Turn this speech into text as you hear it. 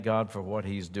God for what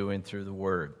He's doing through the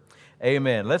Word.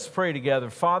 Amen. Let's pray together.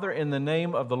 Father, in the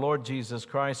name of the Lord Jesus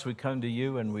Christ, we come to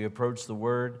You and we approach the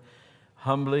Word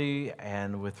humbly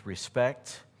and with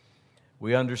respect.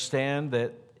 We understand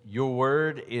that Your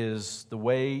Word is the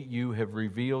way You have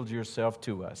revealed Yourself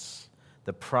to us,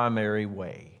 the primary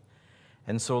way.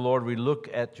 And so, Lord, we look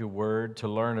at Your Word to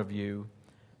learn of You,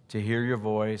 to hear Your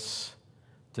voice,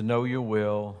 to know Your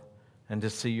will, and to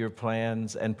see Your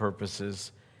plans and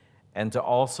purposes, and to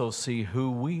also see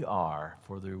who we are,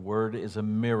 for the Word is a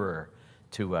mirror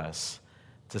to us,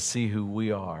 to see who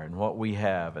we are and what we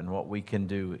have and what we can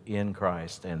do in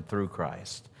Christ and through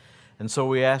Christ. And so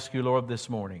we ask You, Lord, this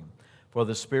morning for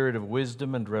the spirit of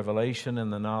wisdom and revelation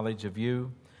and the knowledge of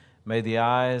You. May the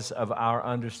eyes of our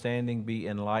understanding be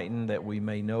enlightened, that we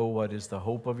may know what is the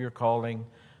hope of Your calling,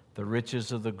 the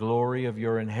riches of the glory of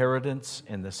Your inheritance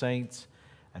in the saints,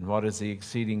 and what is the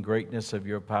exceeding greatness of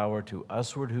Your power to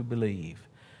usward who believe,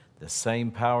 the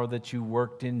same power that You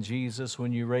worked in Jesus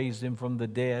when You raised Him from the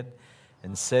dead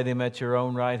and set Him at Your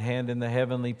own right hand in the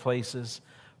heavenly places,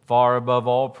 far above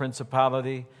all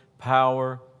principality,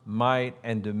 power, might,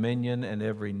 and dominion, and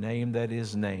every name that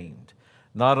is named,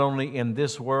 not only in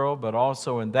this world, but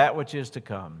also in that which is to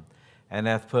come, and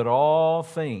hath put all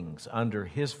things under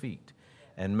His feet,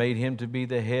 and made Him to be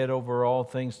the head over all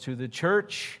things to the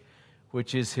church,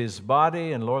 which is His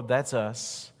body, and Lord, that's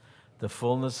us, the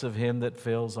fullness of Him that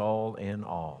fills all in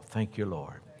all. Thank You,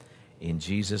 Lord. In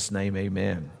Jesus' name,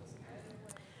 amen.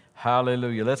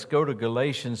 Hallelujah. Let's go to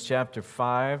Galatians chapter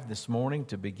 5 this morning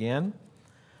to begin.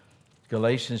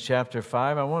 Galatians chapter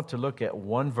 5. I want to look at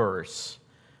one verse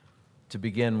to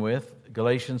begin with.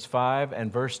 Galatians 5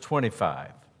 and verse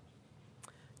 25.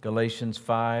 Galatians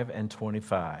 5 and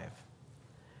 25.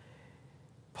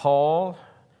 Paul,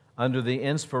 under the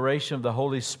inspiration of the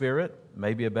Holy Spirit,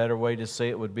 maybe a better way to say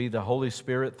it would be the Holy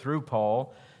Spirit through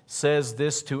Paul, says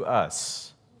this to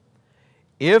us: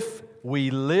 if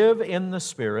we live in the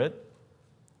Spirit,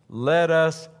 let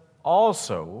us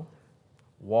also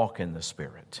walk in the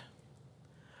Spirit.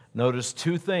 Notice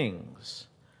two things.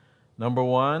 Number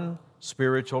one,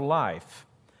 spiritual life,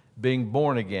 being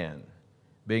born again,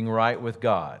 being right with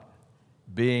God,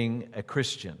 being a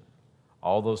Christian.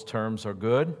 All those terms are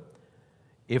good.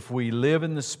 If we live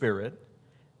in the Spirit,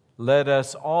 let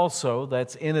us also,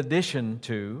 that's in addition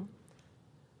to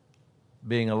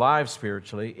being alive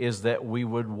spiritually, is that we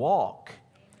would walk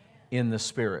in the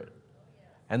Spirit.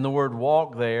 And the word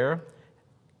walk there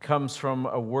comes from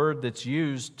a word that's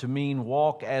used to mean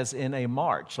walk as in a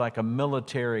march, like a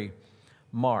military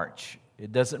march.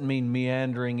 It doesn't mean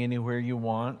meandering anywhere you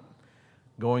want,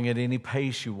 going at any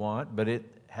pace you want, but it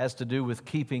has to do with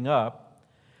keeping up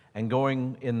and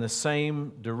going in the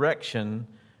same direction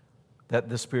that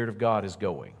the Spirit of God is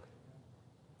going.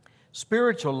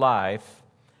 Spiritual life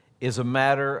is a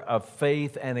matter of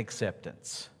faith and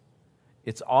acceptance.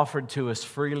 It's offered to us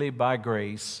freely by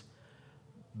grace,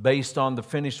 based on the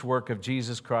finished work of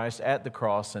Jesus Christ at the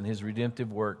cross and His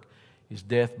redemptive work, His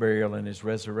death, burial, and His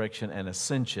resurrection and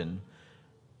ascension,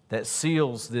 that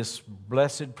seals this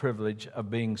blessed privilege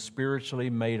of being spiritually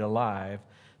made alive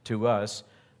to us,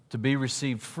 to be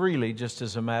received freely just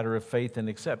as a matter of faith and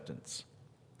acceptance.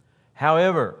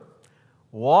 However,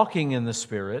 walking in the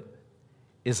Spirit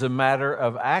is a matter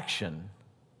of action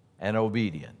and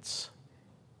obedience.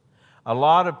 A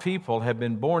lot of people have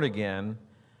been born again,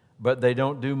 but they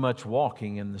don't do much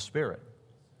walking in the Spirit.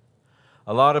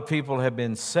 A lot of people have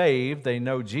been saved, they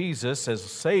know Jesus as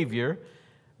Savior,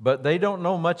 but they don't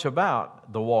know much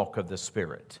about the walk of the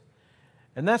Spirit.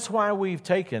 And that's why we've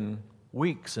taken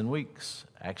weeks and weeks,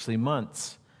 actually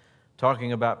months,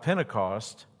 talking about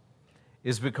Pentecost,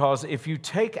 is because if you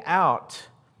take out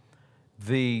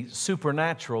the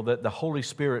supernatural that the Holy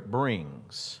Spirit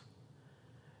brings,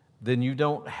 then you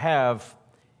don't have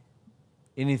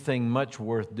anything much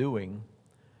worth doing.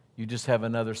 You just have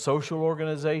another social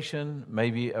organization,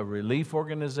 maybe a relief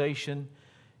organization.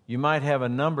 You might have a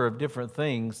number of different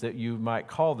things that you might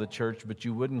call the church, but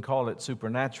you wouldn't call it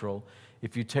supernatural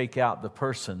if you take out the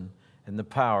person and the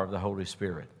power of the Holy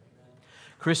Spirit.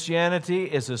 Christianity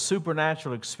is a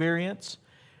supernatural experience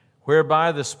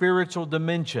whereby the spiritual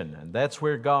dimension, and that's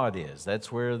where God is,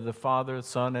 that's where the Father,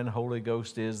 Son, and Holy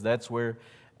Ghost is, that's where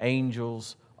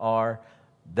angels are.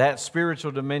 That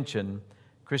spiritual dimension,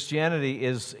 Christianity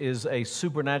is a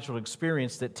supernatural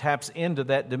experience that taps into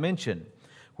that dimension,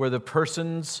 where the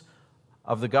persons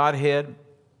of the Godhead,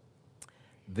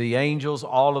 the angels,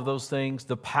 all of those things,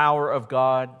 the power of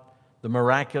God, the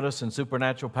miraculous and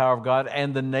supernatural power of God,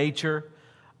 and the nature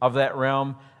of that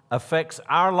realm affects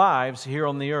our lives here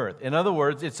on the earth. In other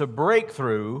words, it's a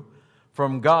breakthrough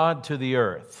from God to the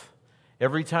earth.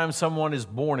 every time someone is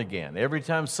born again, every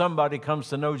time somebody comes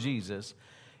to know Jesus,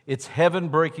 it's heaven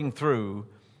breaking through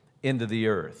into the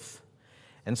earth.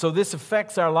 And so this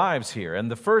affects our lives here. And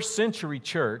the first century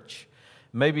church,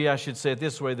 maybe I should say it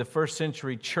this way, the first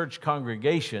century church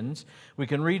congregations, we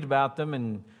can read about them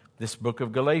in this book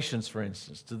of Galatians, for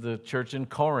instance, to the church in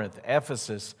Corinth,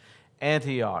 Ephesus,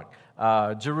 Antioch,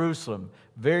 Jerusalem,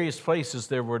 various places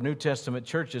there were New Testament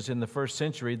churches in the first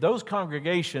century. Those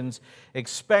congregations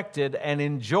expected and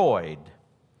enjoyed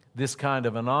this kind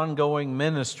of an ongoing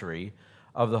ministry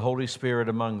of the Holy Spirit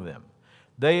among them.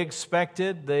 They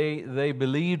expected, they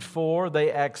believed for,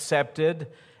 they accepted,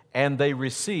 and they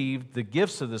received the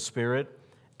gifts of the Spirit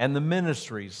and the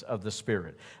ministries of the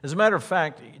Spirit. As a matter of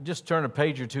fact, just turn a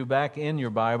page or two back in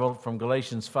your Bible from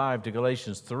Galatians 5 to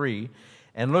Galatians 3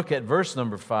 and look at verse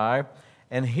number 5.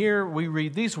 And here we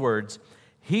read these words,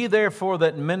 "He therefore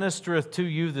that ministereth to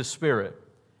you the Spirit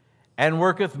and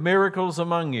worketh miracles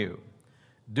among you,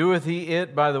 doeth he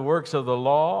it by the works of the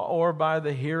law or by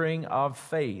the hearing of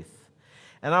faith?"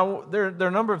 And there are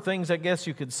a number of things I guess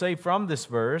you could say from this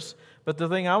verse, but the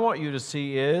thing I want you to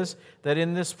see is that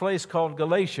in this place called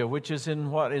Galatia, which is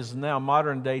in what is now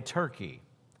modern-day Turkey,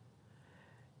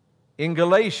 in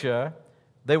Galatia,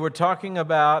 they were talking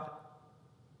about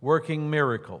working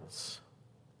miracles.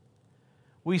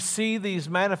 We see these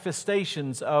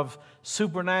manifestations of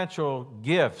supernatural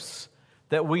gifts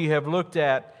that we have looked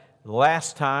at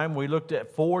last time. We looked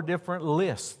at 4 different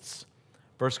lists.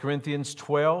 1 Corinthians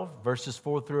 12, verses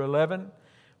 4 through 11.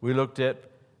 We looked at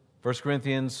 1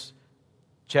 Corinthians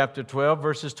chapter 12,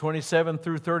 verses 27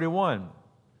 through 31.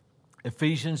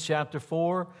 Ephesians chapter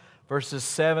 4, verses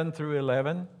 7 through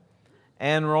 11.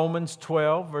 And Romans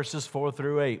 12, verses 4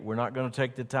 through 8. We're not going to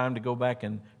take the time to go back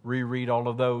and reread all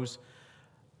of those.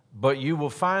 But you will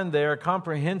find there a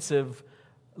comprehensive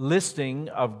listing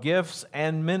of gifts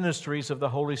and ministries of the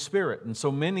Holy Spirit. And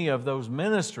so many of those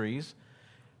ministries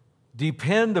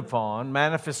depend upon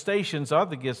manifestations of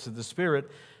the gifts of the Spirit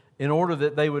in order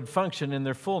that they would function in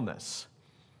their fullness.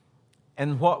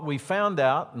 And what we found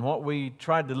out and what we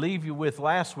tried to leave you with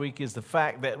last week is the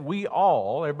fact that we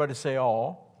all, everybody say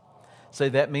all, say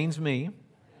that means me,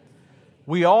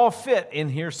 we all fit in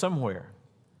here somewhere.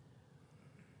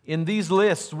 In these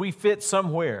lists, we fit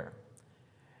somewhere.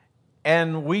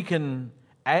 And we can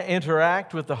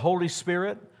interact with the Holy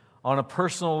Spirit on a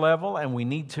personal level, and we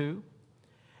need to.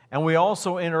 And we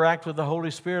also interact with the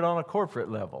Holy Spirit on a corporate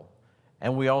level,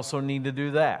 and we also need to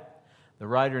do that. The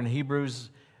writer in Hebrews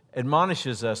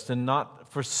admonishes us to not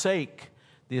forsake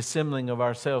the assembling of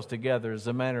ourselves together as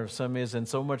the manner of some is, and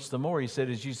so much the more, he said,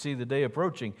 as you see the day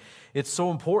approaching. It's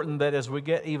so important that as we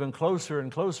get even closer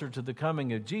and closer to the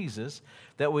coming of Jesus,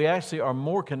 that we actually are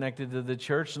more connected to the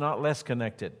church, not less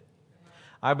connected.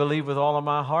 I believe with all of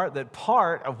my heart that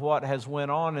part of what has went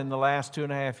on in the last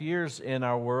 2.5 years in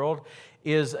our world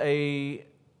is a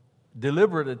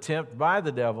deliberate attempt by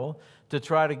the devil to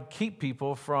try to keep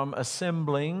people from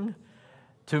assembling,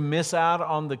 to miss out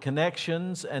on the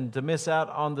connections and to miss out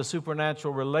on the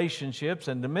supernatural relationships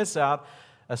and to miss out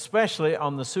especially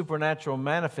on the supernatural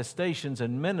manifestations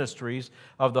and ministries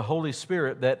of the Holy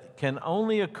Spirit that can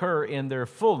only occur in their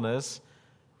fullness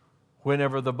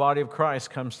whenever the body of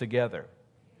Christ comes together.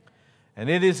 And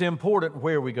it is important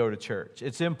where we go to church.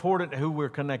 It's important who we're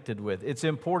connected with. It's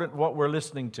important what we're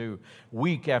listening to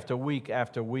week after week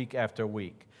after week after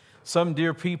week. Some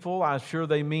dear people, I'm sure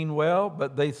they mean well,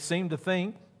 but they seem to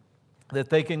think that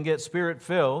they can get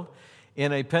Spirit-filled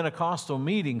in a Pentecostal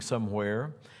meeting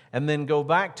somewhere and then go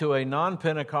back to a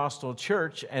non-Pentecostal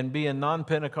church and be in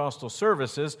non-Pentecostal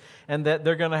services, and that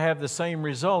they're going to have the same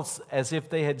results as if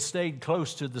they had stayed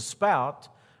close to the spout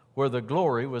where the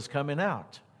glory was coming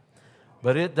out.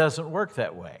 But it doesn't work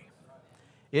that way.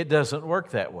 It doesn't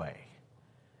work that way.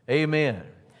 Amen.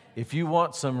 If you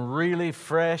want some really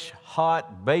fresh,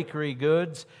 hot bakery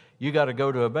goods, you got to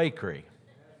go to a bakery.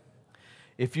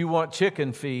 If you want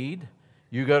chicken feed,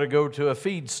 you got to go to a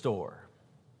feed store.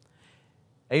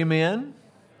 Amen?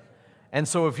 And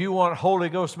so if you want Holy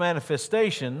Ghost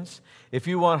manifestations, if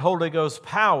you want Holy Ghost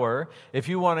power, if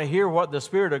you want to hear what the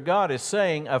Spirit of God is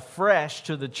saying afresh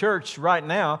to the church right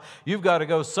now, you've got to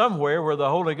go somewhere where the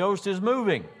Holy Ghost is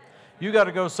moving. You've got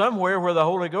to go somewhere where the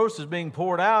Holy Ghost is being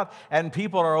poured out and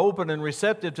people are open and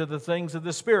receptive to the things of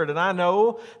the Spirit. And I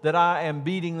know that I am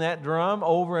beating that drum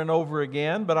over and over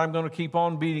again, but I'm going to keep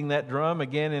on beating that drum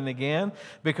again and again,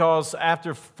 because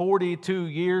after 42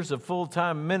 years of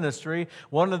full-time ministry,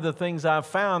 one of the things I've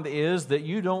found is that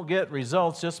you don't get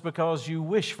results just because you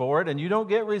wish for it, and you don't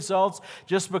get results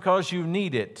just because you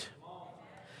need it.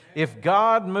 If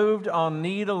God moved on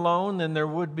need alone, then there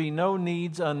would be no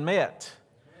needs unmet.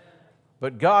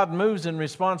 But God moves in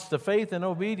response to faith and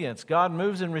obedience. God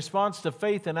moves in response to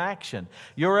faith and action.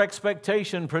 Your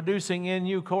expectation producing in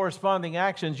you corresponding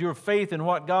actions, your faith in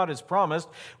what God has promised,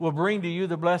 will bring to you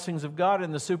the blessings of God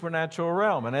in the supernatural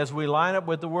realm. And as we line up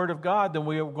with the Word of God, then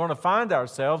we are going to find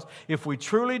ourselves, if we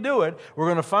truly do it, we're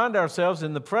going to find ourselves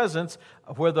in the presence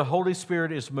where the Holy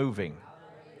Spirit is moving.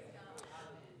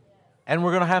 And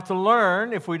we're going to have to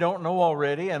learn, if we don't know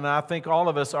already, and I think all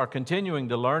of us are continuing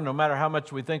to learn, no matter how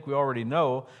much we think we already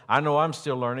know. I know I'm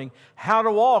still learning how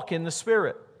to walk in the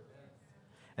Spirit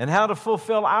and how to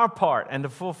fulfill our part and to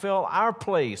fulfill our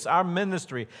place, our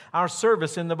ministry, our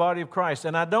service in the body of Christ.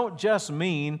 And I don't just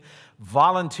mean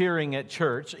volunteering at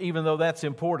church, even though that's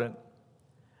important.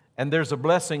 And there's a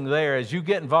blessing there. As you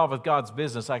get involved with God's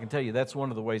business, I can tell you that's one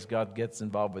of the ways God gets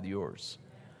involved with yours.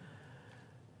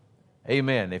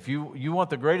 Amen. If you want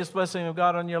the greatest blessing of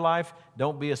God on your life,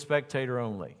 don't be a spectator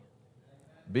only.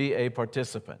 Be a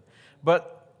participant.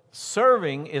 But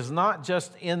serving is not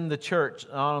just in the church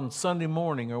on Sunday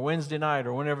morning or Wednesday night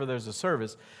or whenever there's a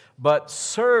service, but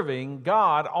serving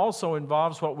God also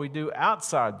involves what we do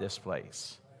outside this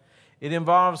place. It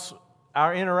involves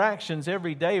our interactions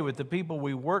every day with the people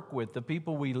we work with, the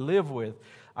people we live with,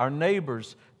 our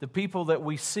neighbors, the people that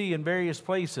we see in various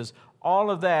places.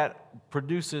 All of that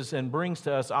produces and brings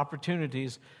to us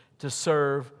opportunities to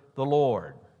serve the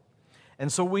Lord.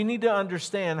 And so we need to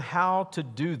understand how to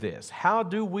do this. How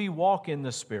do we walk in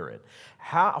the Spirit?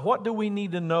 What do we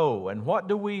need to know and what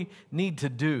do we need to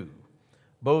do,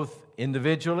 both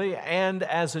individually and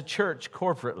as a church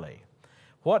corporately?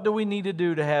 What do we need to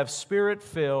do to have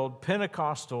Spirit-filled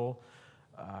Pentecostal,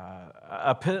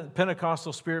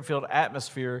 Pentecostal Spirit-filled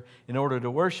atmosphere in order to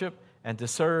worship and to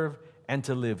serve and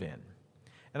to live in?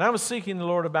 And I was seeking the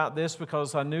Lord about this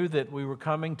because I knew that we were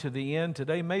coming to the end.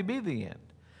 Today may be the end.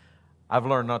 I've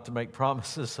learned not to make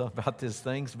promises about these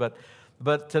things,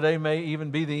 but today may even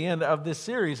be the end of this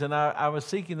series. And I was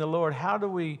seeking the Lord, how do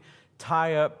we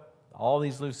tie up all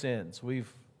these loose ends? We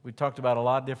talked about a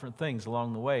lot of different things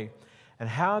along the way. And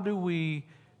how do we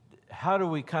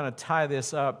kind of tie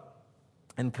this up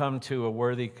and come to a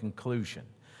worthy conclusion?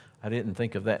 I didn't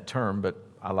think of that term, but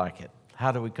I like it.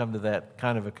 How do we come to that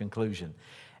kind of a conclusion?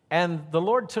 And the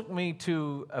Lord took me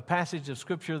to a passage of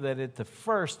Scripture that at the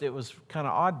first it was kind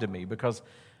of odd to me because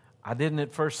I didn't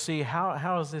at first see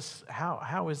how is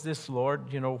this,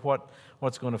 Lord,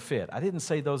 what's going to fit. I didn't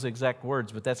say those exact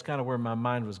words, but that's kind of where my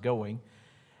mind was going.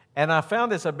 And I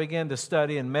found as I began to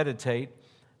study and meditate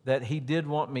that He did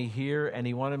want me here, and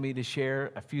He wanted me to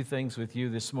share a few things with you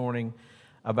this morning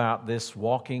about this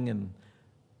walking and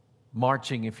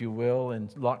marching, if you will, in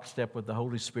lockstep with the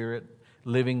Holy Spirit,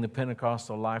 living the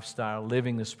Pentecostal lifestyle,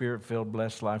 living the Spirit-filled,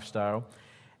 blessed lifestyle.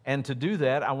 And to do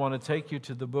that, I want to take you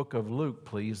to the book of Luke,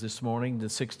 please, this morning, the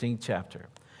 16th chapter.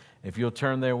 If you'll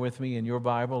turn there with me in your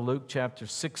Bible, Luke chapter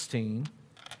 16,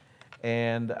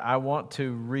 and I want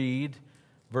to read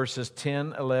verses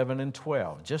 10, 11, and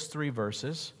 12. Just 3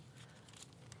 verses,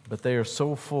 but they are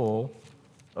so full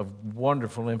of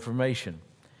wonderful information.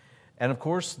 And of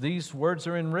course, these words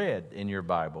are in red in your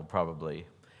Bible, probably.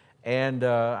 And,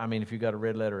 if you've got a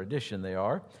red letter edition, they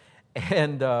are.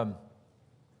 And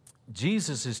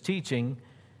Jesus is teaching,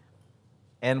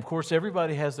 and of course,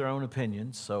 everybody has their own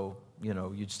opinions, so,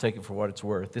 you just take it for what it's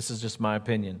worth. This is just my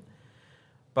opinion.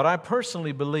 But I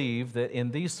personally believe that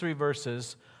in these 3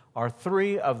 verses are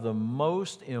 3 of the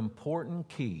most important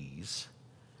keys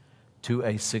to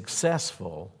a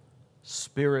successful,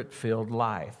 Spirit-filled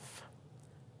life.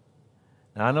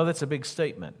 Now, I know that's a big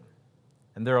statement,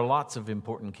 and there are lots of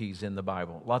important keys in the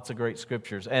Bible, lots of great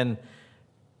scriptures, and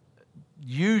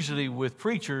usually with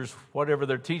preachers, whatever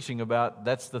they're teaching about,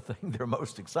 that's the thing they're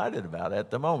most excited about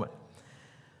at the moment.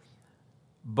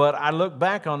 But I look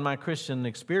back on my Christian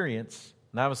experience,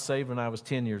 and I was saved when I was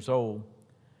 10 years old,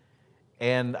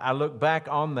 and I look back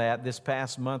on that. This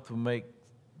past month will make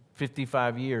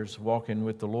 55 years walking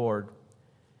with the Lord.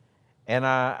 And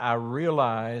I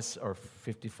realize, or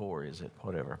 54 is it,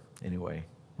 whatever. Anyway,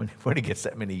 when it gets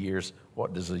that many years,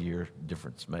 what does a year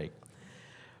difference make?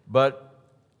 But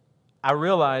I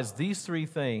realize these 3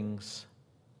 things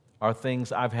are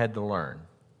things I've had to learn.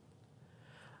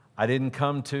 I didn't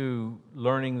come to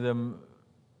learning them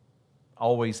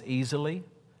always easily.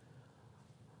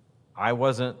 I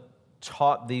wasn't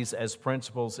taught these as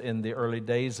principles in the early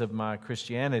days of my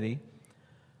Christianity,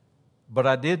 but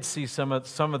I did see some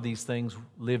of these things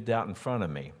lived out in front of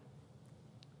me.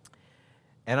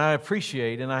 And I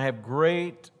appreciate, and I have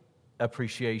great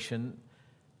appreciation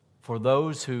for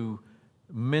those who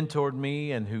mentored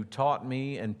me and who taught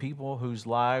me and people whose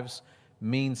lives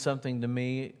mean something to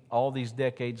me all these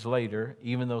decades later,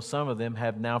 even though some of them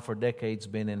have now for decades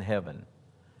been in heaven.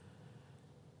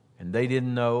 And they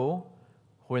didn't know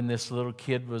when this little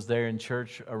kid was there in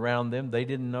church around them, they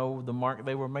didn't know the mark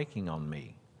they were making on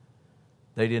me.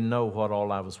 They didn't know what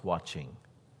all I was watching.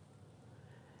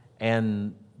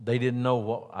 And they didn't know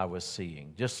what I was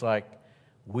seeing. Just like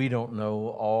we don't know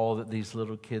all that these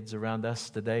little kids around us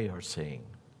today are seeing.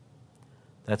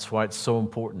 That's why it's so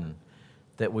important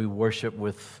that we worship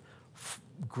with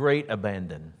great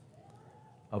abandon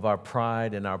of our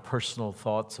pride and our personal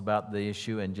thoughts about the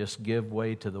issue and just give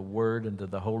way to the Word and to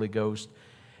the Holy Ghost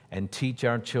and teach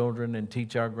our children and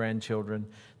teach our grandchildren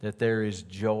that there is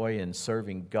joy in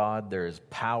serving God, there is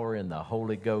power in the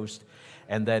Holy Ghost,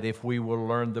 and that if we will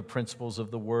learn the principles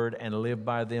of the Word and live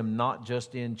by them, not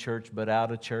just in church but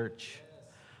out of church,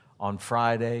 on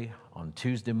Friday, on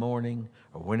Tuesday morning,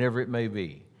 or whenever it may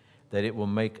be, that it will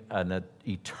make an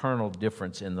eternal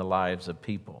difference in the lives of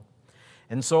people.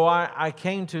 And so I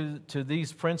came to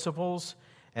these principles,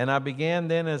 and I began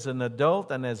then as an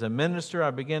adult and as a minister,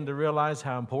 I began to realize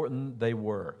how important they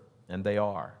were, and they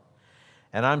are.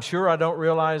 And I'm sure I don't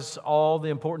realize all the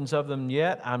importance of them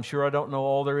yet. I'm sure I don't know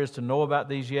all there is to know about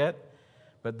these yet.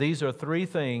 But these are three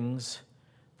things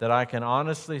that I can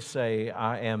honestly say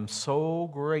I am so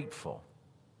grateful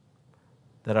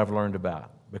that I've learned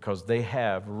about, because they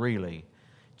have really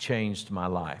changed my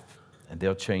life, and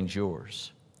they'll change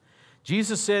yours.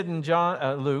 Jesus said in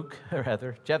Luke,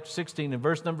 chapter 16 and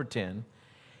verse number 10,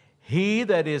 "He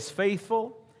that is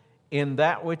faithful in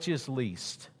that which is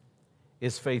least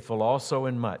is faithful also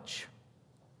in much.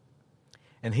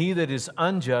 And he that is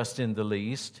unjust in the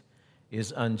least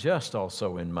is unjust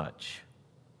also in much."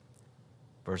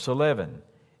 Verse 11,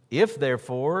 "If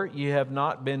therefore ye have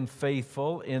not been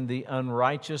faithful in the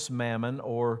unrighteous mammon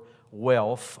or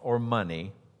wealth or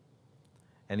money,"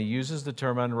 and he uses the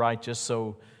term unrighteous,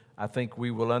 so I think we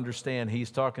will understand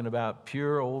he's talking about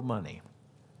pure old money.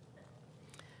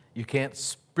 You can't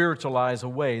spiritualize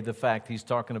away the fact he's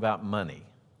talking about money.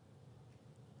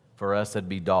 For us, that'd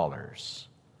be dollars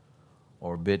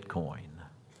or Bitcoin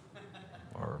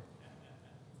or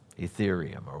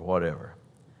Ethereum or whatever.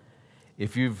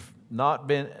 If you've not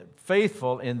been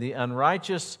faithful in the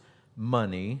unrighteous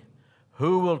money,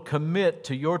 who will commit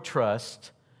to your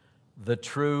trust the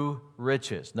true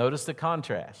riches? Notice the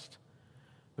contrast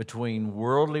between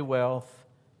worldly wealth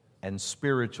and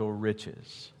spiritual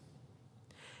riches.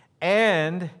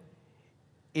 "And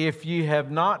if ye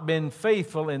have not been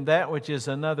faithful in that which is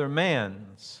another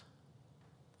man's,"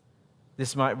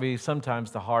 this might be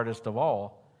sometimes the hardest of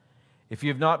all. If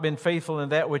you've not been faithful in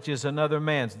that which is another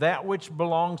man's, that which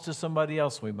belongs to somebody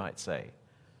else, we might say.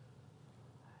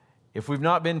 If we've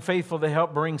not been faithful to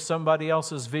help bring somebody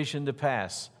else's vision to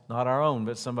pass, not our own,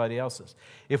 but somebody else's.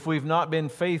 If we've not been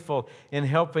faithful in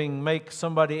helping make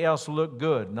somebody else look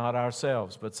good, not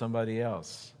ourselves, but somebody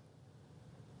else,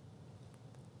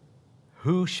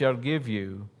 who shall give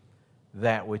you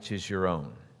that which is your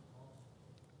own?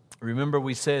 Remember,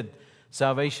 we said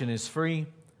salvation is free,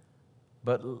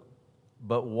 but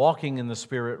walking in the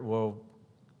Spirit will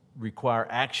require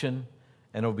action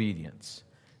and obedience.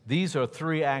 These are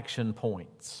three action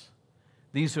points.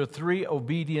 These are three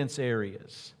obedience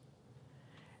areas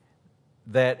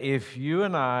that if you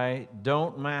and I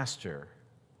don't master,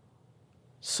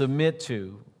 submit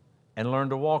to, and learn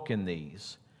to walk in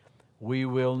these, we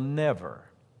will never,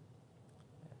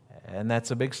 and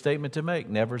that's a big statement to make,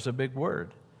 never's a big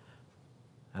word,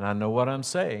 and I know what I'm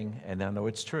saying, and I know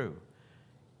it's true,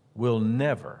 we'll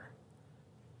never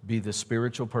be the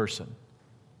spiritual person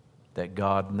that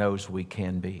God knows we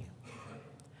can be.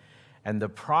 And the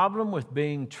problem with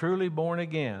being truly born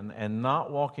again and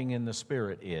not walking in the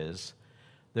Spirit is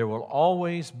there will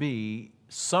always be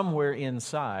somewhere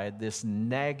inside this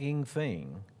nagging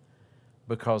thing,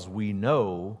 because we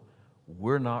know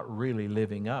we're not really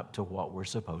living up to what we're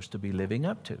supposed to be living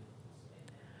up to.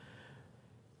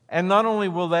 And not only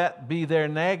will that be there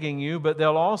nagging you, but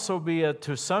there'll also be,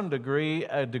 to some degree,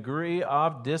 a degree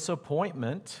of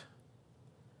disappointment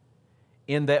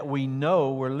in that we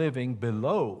know we're living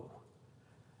below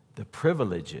the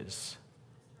privileges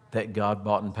that God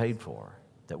bought and paid for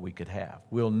that we could have.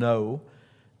 We'll know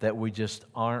that we just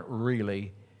aren't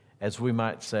really, as we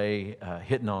might say,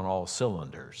 hitting on all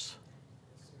cylinders.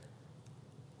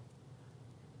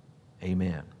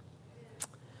 Amen.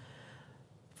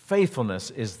 Faithfulness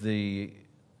is the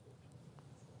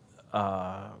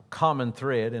common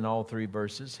thread in all three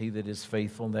verses. He that is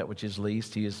faithful in that which is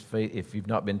least, he is if you've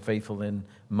not been faithful in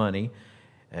money,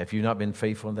 if you've not been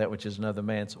faithful in that which is another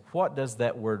man's. What does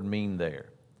that word mean there?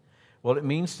 Well, it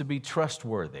means to be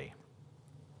trustworthy.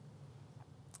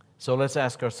 So let's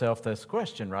ask ourselves this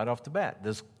question right off the bat.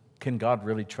 Can God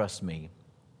really trust me?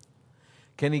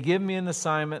 Can He give me an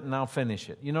assignment and I'll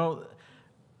finish it? You know,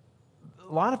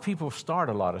 a lot of people start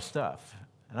a lot of stuff,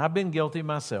 and I've been guilty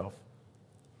myself.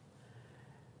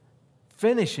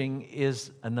 Finishing is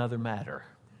another matter.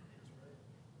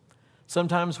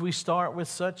 Sometimes we start with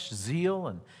such zeal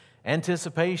and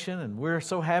anticipation, and we're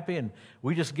so happy, and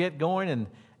we just get going,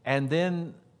 and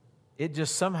then it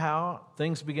just somehow,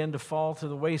 things begin to fall to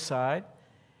the wayside.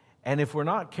 And if we're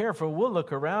not careful, we'll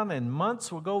look around and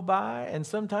months will go by, and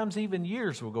sometimes even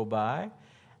years will go by,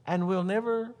 and we'll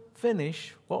never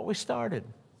finish what we started.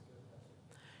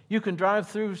 You can drive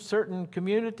through certain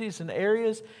communities and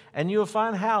areas, and you'll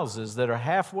find houses that are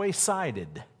halfway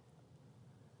sided.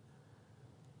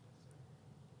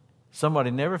 Somebody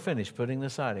never finished putting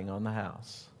the siding on the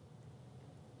house.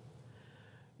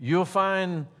 You'll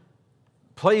find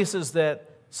places that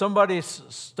somebody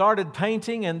started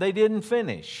painting and they didn't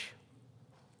finish.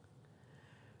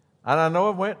 And I know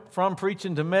I went from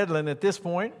preaching to meddling at this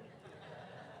point,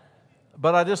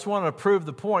 but I just want to prove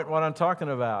the point, what I'm talking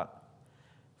about.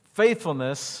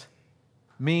 Faithfulness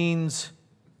means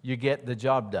you get the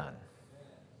job done.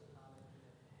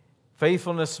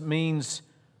 Faithfulness means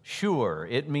sure.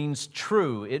 It means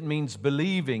true. It means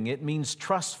believing. It means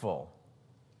trustful.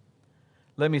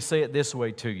 Let me say it this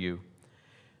way to you.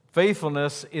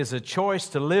 Faithfulness is a choice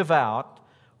to live out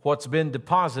what's been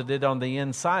deposited on the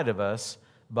inside of us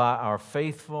by our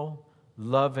faithful,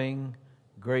 loving,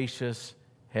 gracious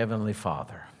Heavenly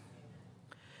Father.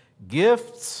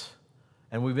 Gifts,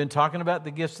 and we've been talking about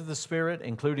the gifts of the Spirit,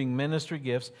 including ministry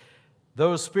gifts.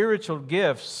 Those spiritual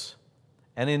gifts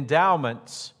and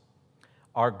endowments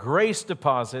are grace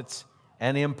deposits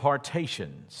and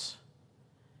impartations.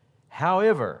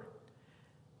 However,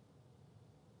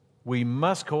 we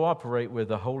must cooperate with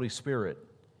the Holy Spirit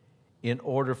in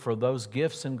order for those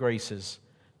gifts and graces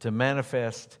to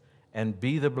manifest and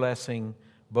be the blessing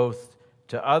both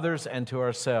to others and to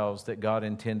ourselves that God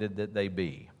intended that they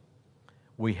be.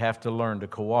 We have to learn to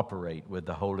cooperate with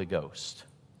the Holy Ghost.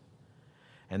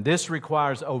 And this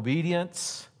requires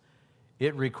obedience.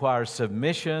 It requires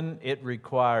submission. It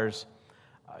requires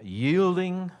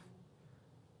yielding.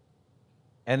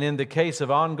 And in the case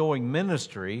of ongoing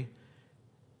ministry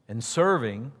and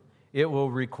serving, it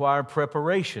will require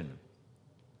preparation.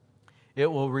 It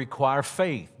will require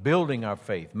faith, building our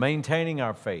faith, maintaining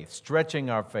our faith, stretching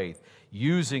our faith,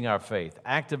 using our faith,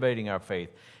 activating our faith.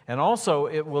 And also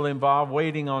it will involve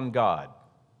waiting on God.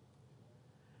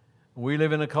 We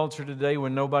live in a culture today where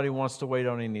nobody wants to wait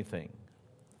on anything.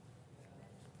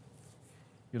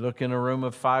 You look in a room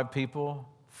of 5 people,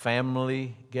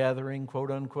 family gathering,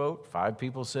 quote unquote, 5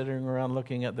 people sitting around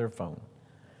looking at their phone.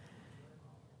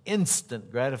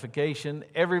 Instant gratification,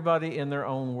 everybody in their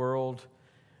own world.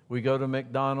 We go to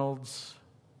McDonald's.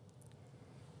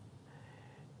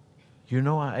 You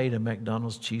know, I ate a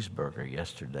McDonald's cheeseburger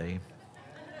yesterday.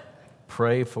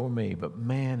 Pray for me, but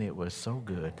man, it was so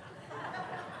good.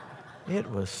 It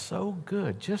was so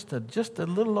good. Just a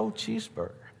little old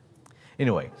cheeseburger.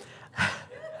 Anyway,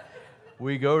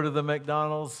 we go to the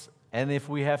McDonald's, and if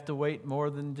we have to wait more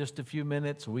than just a few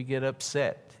minutes, we get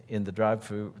upset in the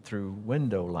drive-through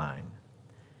window line.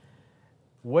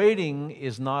 Waiting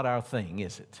is not our thing,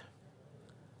 is it?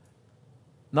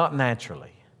 Not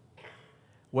naturally.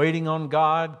 Waiting on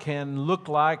God can look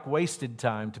like wasted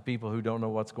time to people who don't know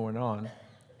what's going on.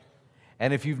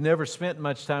 And if you've never spent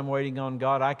much time waiting on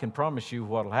God, I can promise you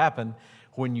what will happen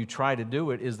when you try to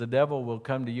do it is the devil will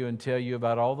come to you and tell you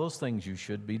about all those things you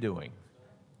should be doing.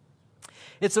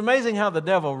 It's amazing how the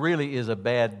devil really is a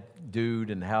bad dude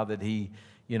and how that he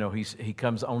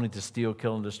comes only to steal,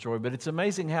 kill, and destroy. But it's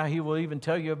amazing how he will even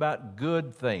tell you about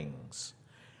good things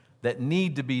that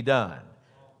need to be done.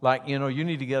 Like, you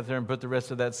need to get up there and put the rest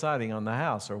of that siding on the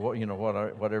house or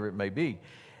whatever it may be.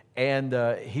 And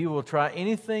he will try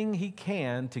anything he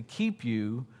can to keep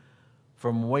you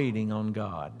from waiting on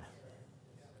God,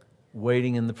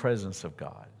 waiting in the presence of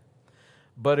God.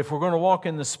 But if we're going to walk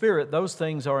in the Spirit, those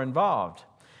things are involved.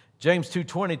 James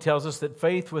 2:20 tells us that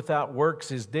faith without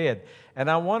works is dead. And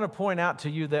I want to point out to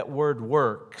you that word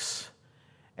works.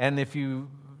 And if you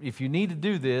need to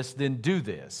do this, then do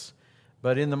this.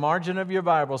 But in the margin of your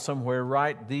Bible somewhere,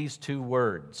 write these 2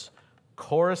 words,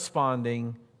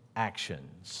 corresponding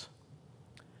actions.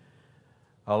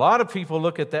 A lot of people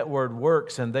look at that word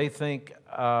works and they think,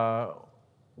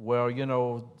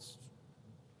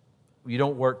 you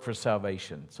don't work for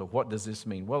salvation. So what does this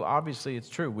mean? Well, obviously it's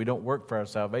true. We don't work for our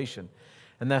salvation.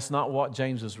 And that's not what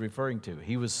James was referring to.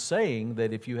 He was saying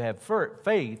that if you have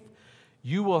faith,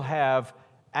 you will have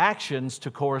actions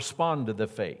to correspond to the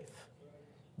faith.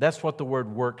 That's what the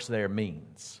word works there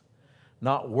means.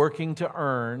 Not working to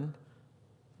earn,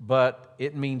 but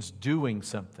it means doing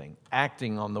something,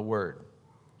 acting on the word.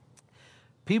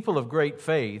 People of great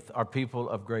faith are people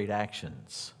of great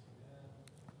actions,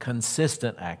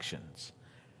 consistent actions,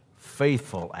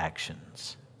 faithful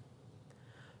actions.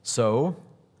 So,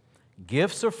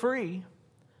 gifts are free,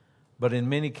 but in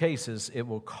many cases it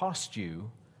will cost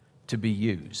you to be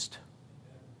used.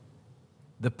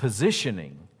 The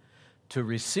positioning to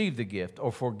receive the gift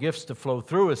or for gifts to flow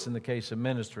through us in the case of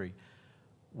ministry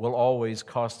will always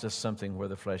cost us something where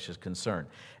the flesh is concerned.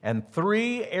 And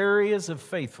 3 areas of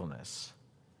faithfulness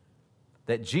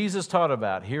that Jesus taught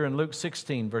about here in Luke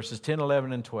 16, verses 10,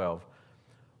 11, and 12,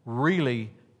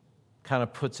 really kind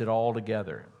of puts it all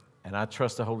together. And I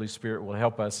trust the Holy Spirit will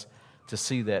help us to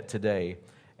see that today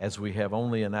as we have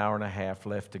only an hour and a half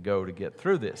left to go to get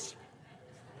through this.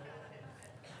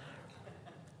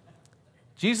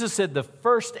 Jesus said the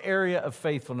first area of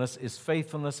faithfulness is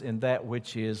faithfulness in that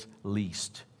which is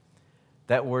least.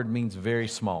 That word means very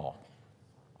small.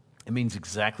 It means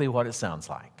exactly what it sounds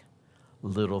like.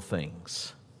 Little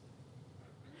things.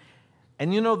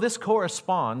 And you know, this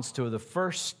corresponds to the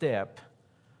first step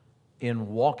in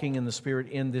walking in the Spirit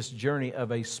in this journey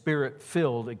of a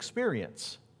Spirit-filled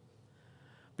experience.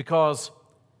 Because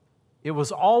it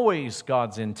was always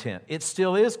God's intent. It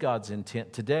still is God's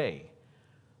intent today.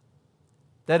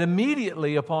 That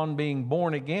immediately upon being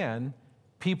born again,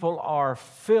 people are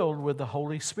filled with the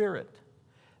Holy Spirit,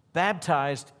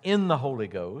 baptized in the Holy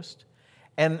Ghost.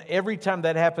 And every time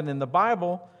that happened in the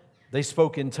Bible, they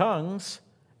spoke in tongues.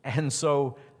 And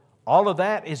so all of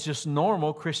that is just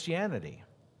normal Christianity.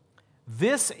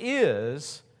 This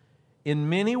is, in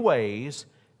many ways,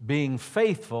 being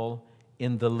faithful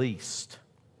in the least.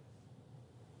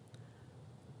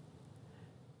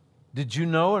 Did you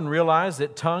know and realize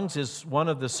that tongues is one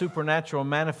of the supernatural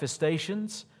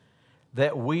manifestations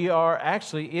that we are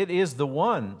actually, it is the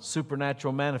one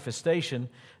supernatural manifestation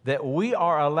that we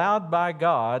are allowed by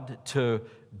God to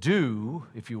do,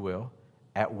 if you will,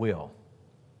 at will.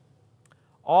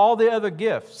 All the other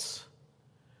gifts,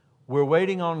 we're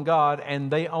waiting on God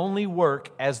and they only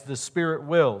work as the Spirit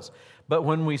wills. But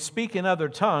when we speak in other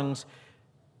tongues,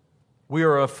 we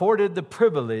are afforded the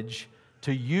privilege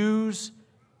to use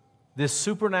this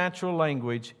supernatural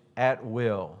language at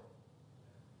will.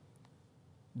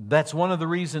 That's one of the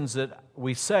reasons that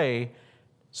we say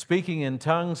speaking in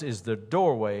tongues is the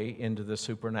doorway into the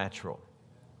supernatural.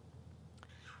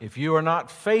 If you are not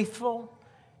faithful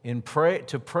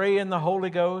to pray in the Holy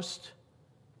Ghost,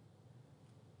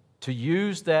 to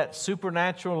use that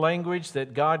supernatural language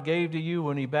that God gave to you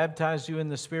when He baptized you in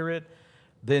the Spirit,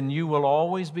 then you will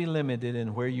always be limited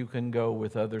in where you can go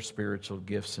with other spiritual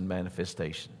gifts and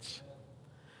manifestations.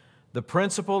 The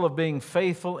principle of being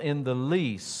faithful in the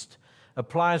least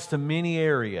applies to many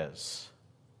areas.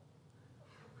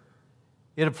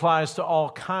 It applies to all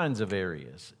kinds of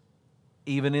areas,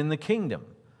 even in the kingdom.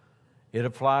 It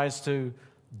applies to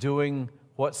doing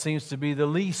what seems to be the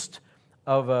least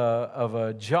of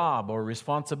a job or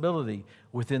responsibility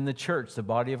within the church, the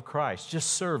body of Christ,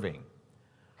 just serving.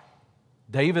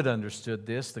 David understood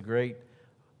this, the great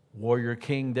warrior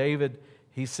King David.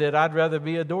 He said, I'd rather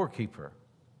be a doorkeeper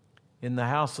in the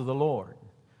house of the Lord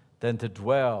than to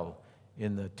dwell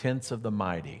in the tents of the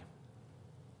mighty.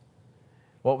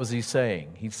 What was he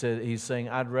saying? He's saying,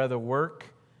 I'd rather work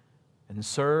and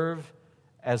serve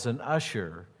as an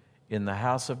usher in the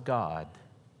house of God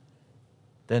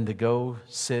than to go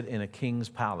sit in a king's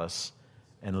palace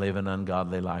and live an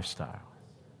ungodly lifestyle.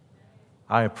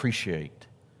 I appreciate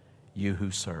you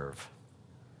who serve.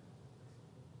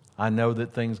 I know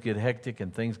that things get hectic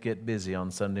and things get busy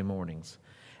on Sunday mornings,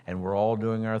 and we're all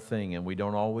doing our thing, and we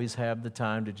don't always have the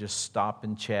time to just stop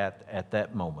and chat at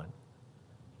that moment.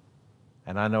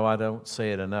 And I know I don't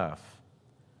say it enough,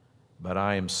 but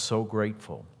I am so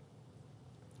grateful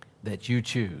that you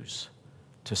choose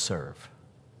to serve.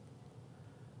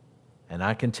 And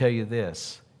I can tell you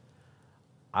this,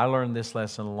 I learned this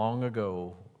lesson long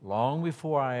ago, long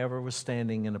before I ever was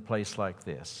standing in a place like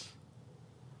this.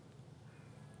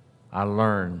 I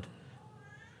learned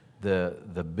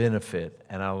the benefit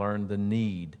and I learned the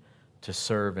need to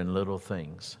serve in little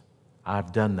things.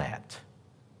 I've done that.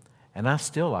 And I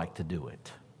still like to do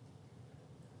it.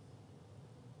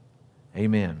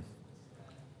 Amen.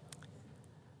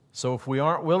 So if we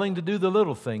aren't willing to do the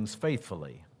little things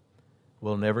faithfully,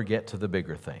 we'll never get to the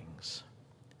bigger things.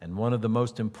 And one of the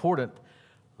most important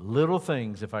little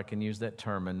things, if I can use that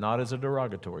term, and not as a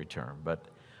derogatory term, but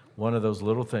one of those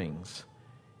little things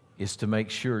is to make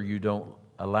sure you don't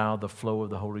allow the flow of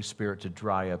the Holy Spirit to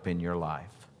dry up in your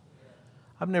life.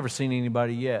 I've never seen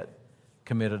anybody yet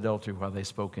commit adultery while they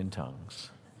spoke in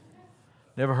tongues.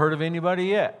 Never heard of anybody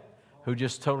yet who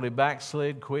just totally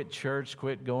backslid, quit church,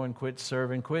 quit going, quit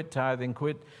serving, quit tithing,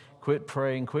 quit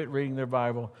praying, quit reading their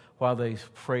Bible while they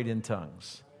prayed in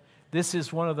tongues. This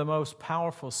is one of the most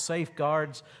powerful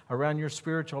safeguards around your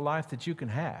spiritual life that you can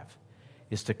have,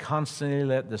 is to constantly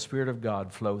let the Spirit of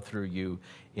God flow through you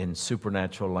in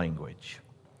supernatural language.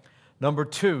 Number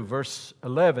 2, verse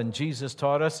 11, Jesus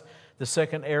taught us the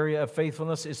second area of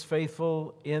faithfulness is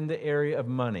faithful in the area of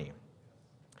money.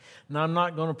 Now, I'm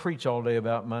not going to preach all day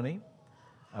about money.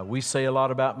 We say a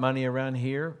lot about money around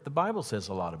here. The Bible says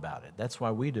a lot about it. That's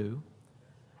why we do.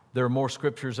 There are more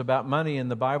scriptures about money in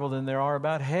the Bible than there are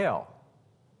about hell.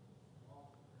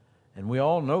 And we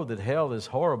all know that hell is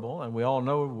horrible, and we all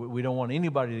know we don't want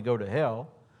anybody to go to hell.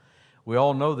 We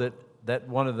all know that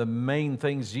one of the main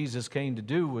things Jesus came to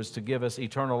do was to give us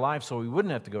eternal life so we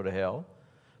wouldn't have to go to hell.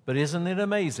 But isn't it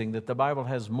amazing that the Bible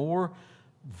has more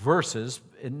verses,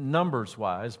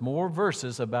 numbers-wise, more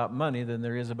verses about money than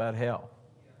there is about hell?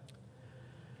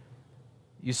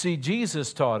 You see,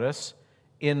 Jesus taught us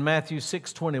in Matthew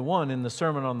 6:21 in the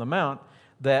Sermon on the Mount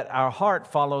that our heart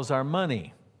follows our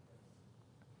money.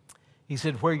 He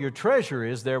said, where your treasure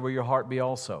is, there will your heart be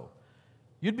also.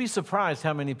 You'd be surprised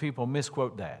how many people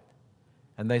misquote that.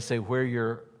 And they say, where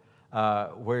your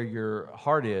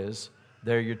heart is,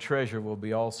 there your treasure will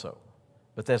be also.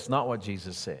 But that's not what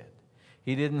Jesus said.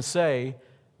 He didn't say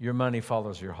your money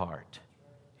follows your heart.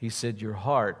 He said your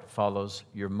heart follows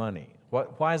your money.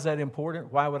 Why is that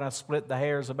important? Why would I split the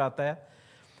hairs about that?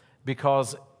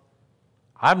 Because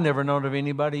I've never known of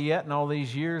anybody yet in all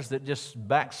these years that just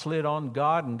backslid on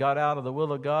God and got out of the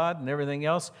will of God and everything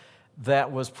else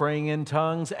that was praying in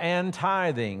tongues and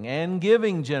tithing and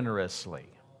giving generously.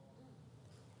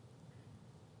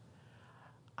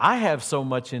 I have so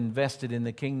much invested in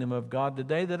the kingdom of God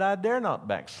today that I dare not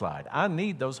backslide. I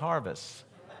need those harvests.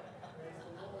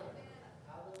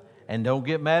 And don't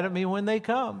get mad at me when they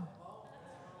come.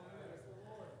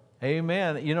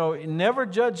 Amen. You know, never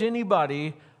judge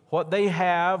anybody what they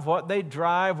have, what they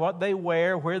drive, what they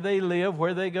wear, where they live,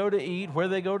 where they go to eat, where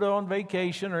they go to on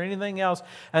vacation or anything else.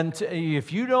 And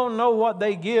if you don't know what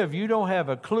they give, you don't have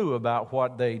a clue about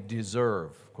what they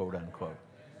deserve, quote unquote.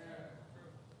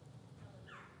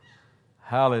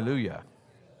 Hallelujah.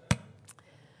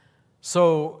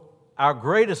 So our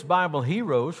greatest Bible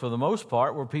heroes, for the most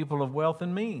part, were people of wealth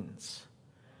and means.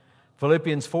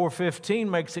 Philippians 4:15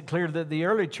 makes it clear that the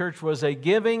early church was a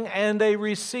giving and a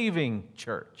receiving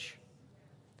church.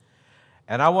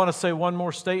 And I want to say one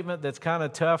more statement that's kind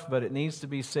of tough, but it needs to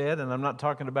be said, and I'm not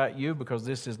talking about you because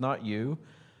this is not you,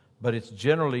 but it's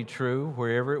generally true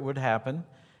wherever it would happen,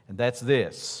 and that's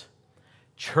this.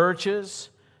 Churches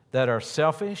that are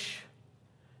selfish,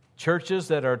 churches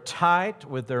that are tight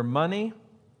with their money,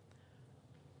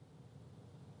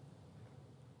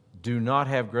 do not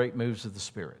have great moves of the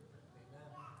Spirit.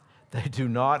 They do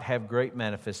not have great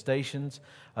manifestations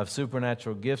of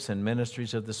supernatural gifts and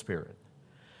ministries of the Spirit.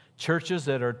 Churches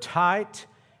that are tight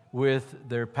with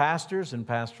their pastors and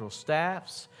pastoral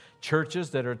staffs,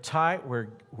 churches that are tight where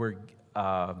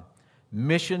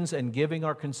missions and giving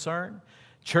are concerned,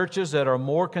 churches that are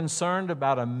more concerned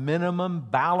about a minimum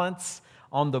balance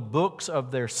on the books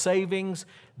of their savings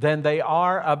than they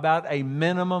are about a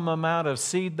minimum amount of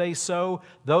seed they sow,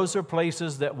 those are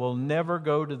places that will never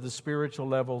go to the spiritual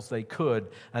levels they could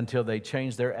until they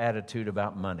change their attitude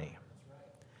about money.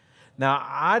 Now,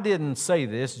 I didn't say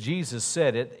this. Jesus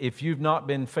said it. If you've not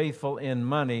been faithful in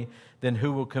money, then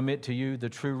who will commit to you the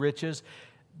true riches?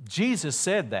 Jesus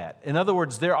said that. In other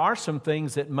words, there are some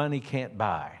things that money can't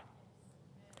buy.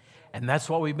 And that's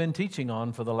what we've been teaching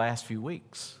on for the last few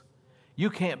weeks. You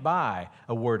can't buy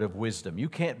a word of wisdom. You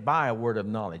can't buy a word of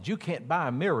knowledge. You can't buy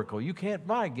a miracle. You can't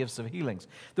buy gifts of healings.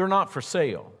 They're not for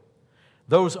sale.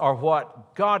 Those are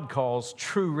what God calls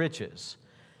true riches.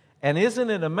 And isn't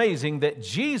it amazing that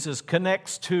Jesus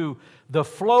connects to the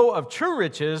flow of true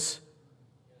riches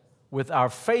with our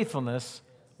faithfulness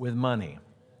with money?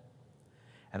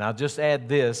 And I'll just add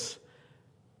this.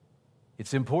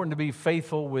 It's important to be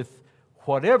faithful with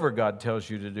whatever God tells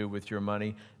you to do with your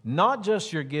money, not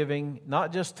just your giving,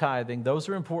 not just tithing, those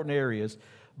are important areas,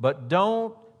 but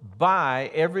don't buy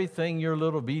everything your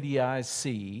little beady eyes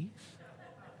see.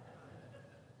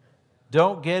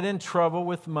 Don't get in trouble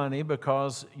with money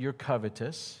because you're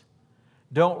covetous.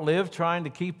 Don't live trying to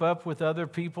keep up with other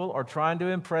people or trying to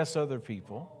impress other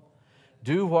people.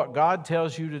 Do what God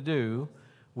tells you to do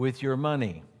with your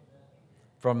money.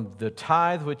 From the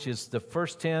tithe, which is the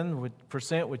first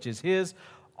 10%, which is His,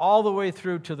 all the way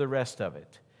through to the rest of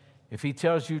it. If He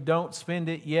tells you don't spend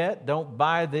it yet, don't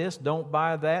buy this, don't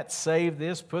buy that, save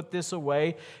this, put this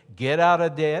away, get out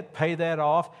of debt, pay that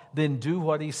off, then do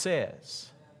what He says.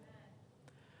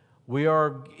 We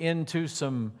are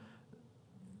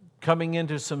coming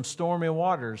into some stormy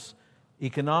waters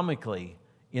economically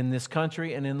in this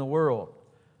country and in the world.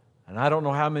 And I don't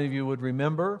know how many of you would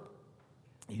remember.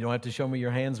 You don't have to show me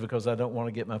your hands because I don't want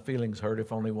to get my feelings hurt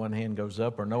if only one hand goes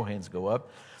up or no hands go up.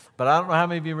 But I don't know how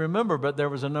many of you remember, but there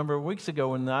was a number of weeks ago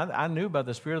when I knew by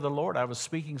the Spirit of the Lord I was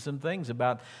speaking some things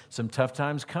about some tough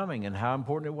times coming and how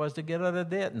important it was to get out of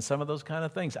debt and some of those kind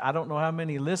of things. I don't know how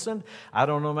many listened. I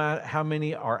don't know how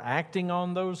many are acting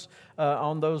on those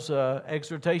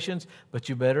exhortations, but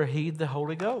you better heed the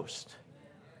Holy Ghost.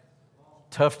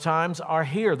 Tough times are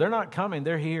here. They're not coming.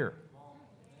 They're here.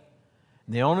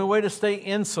 And the only way to stay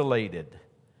insulated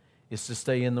is to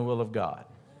stay in the will of God.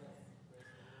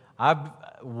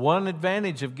 One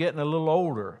advantage of getting a little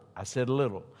older, I said a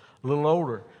little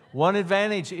older. One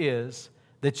advantage is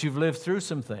that you've lived through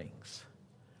some things.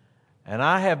 And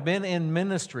I have been in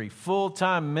ministry,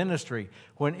 full-time ministry,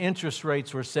 when interest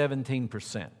rates were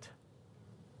 17%.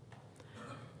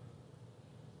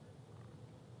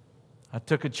 I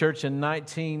took a church in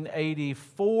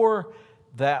 1984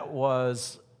 that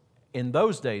was in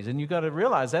those days, and you got to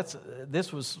realize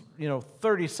this was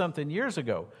 30-something years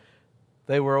ago.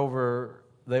 They were over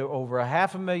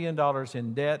 $500,000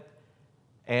 in debt,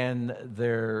 and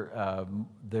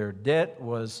their debt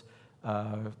was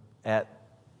at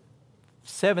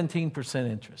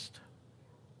 17% interest.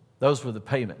 Those were the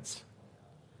payments.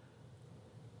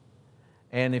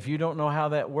 And if you don't know how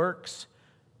that works,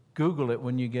 Google it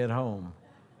when you get home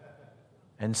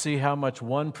and see how much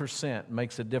 1%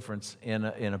 makes a difference in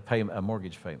a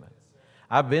mortgage payment.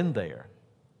 I've been there.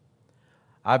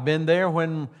 I've been there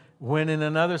when in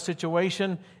another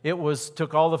situation it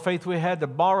took all the faith we had to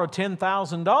borrow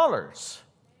 $10,000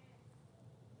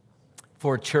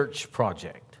 for a church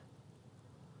project.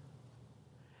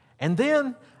 And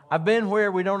then I've been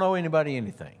where we don't owe anybody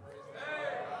anything.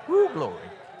 Woo, glory.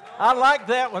 I like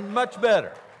that one much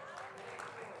better.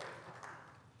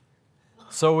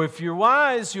 So if you're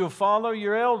wise, you'll follow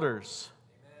your elders.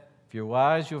 If you're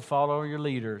wise, you'll follow your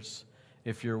leaders.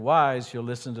 If you're wise, you'll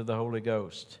listen to the Holy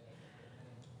Ghost.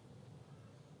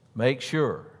 Make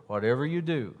sure, whatever you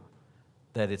do,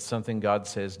 that it's something God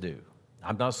says do.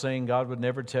 I'm not saying God would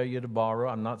never tell you to borrow.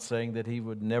 I'm not saying that He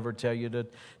would never tell you to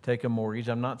take a mortgage.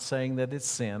 I'm not saying that it's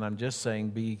sin. I'm just saying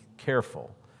be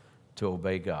careful to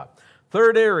obey God.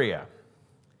 Third area.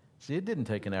 See, it didn't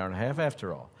take an hour and a half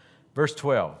after all. Verse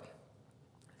 12.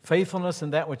 Faithfulness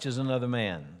in that which is another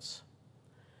man's.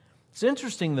 It's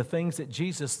interesting the things that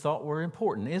Jesus thought were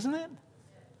important, isn't it?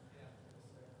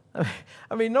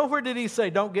 I mean, nowhere did He say,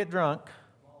 don't get drunk.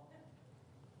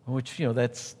 Which,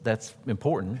 that's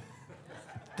important.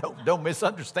 Don't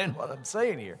misunderstand what I'm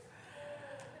saying here.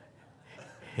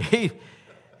 He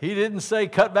didn't say,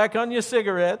 cut back on your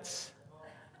cigarettes.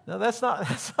 No, that's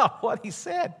not what He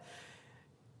said.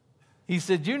 He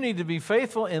said, you need to be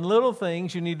faithful in little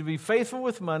things. You need to be faithful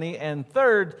with money. And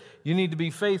third, you need to be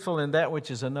faithful in that which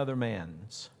is another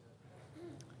man's.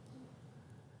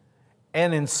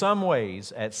 And in some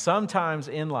ways, at some times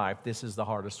in life, this is the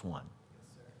hardest one.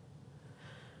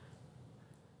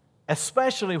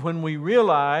 Especially when we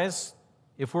realize,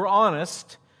 if we're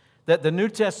honest, that the New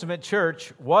Testament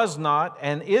church was not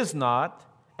and is not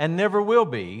and never will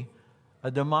be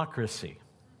a democracy.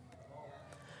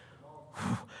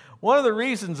 One of the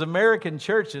reasons American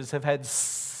churches have had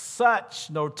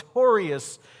such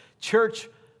notorious church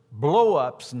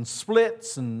blow-ups and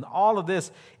splits and all of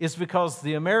this is because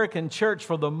the American church,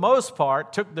 for the most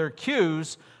part, took their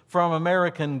cues from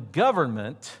American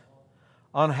government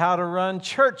on how to run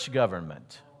church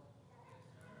government.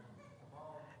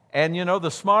 And the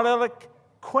smart aleck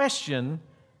question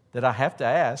that I have to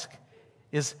ask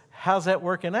is, how's that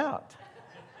working out?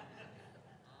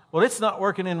 Well, it's not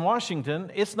working in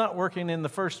Washington. It's not working in the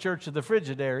First Church of the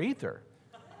Frigidaire either.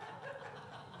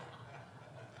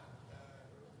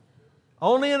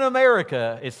 Only in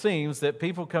America, it seems, that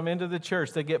people come into the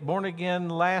church. They get born again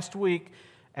last week,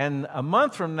 and a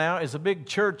month from now is a big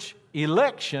church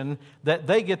election that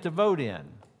they get to vote in.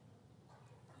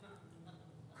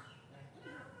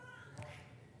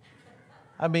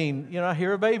 I mean, I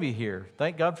hear a baby here.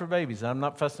 Thank God for babies. I'm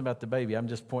not fussing about the baby. I'm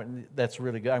just pointing. That's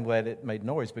really good. I'm glad it made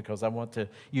noise because I want to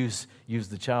use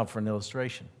the child for an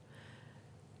illustration.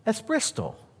 That's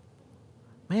Bristol.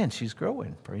 Man, she's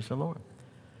growing. Praise the Lord.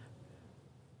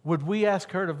 Would we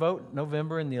ask her to vote in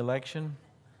November in the election?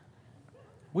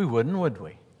 We wouldn't, would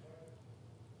we?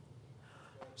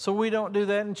 So we don't do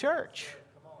that in church.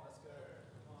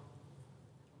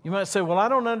 You might say, well, I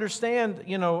don't understand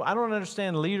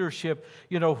leadership.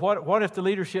 What if the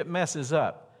leadership messes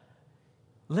up?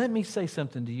 Let me say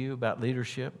something to you about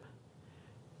leadership.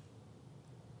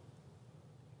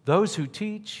 Those who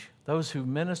teach, those who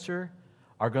minister,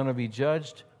 are going to be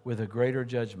judged with a greater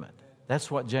judgment. That's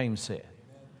what James said.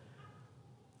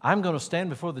 I'm going to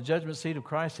stand before the judgment seat of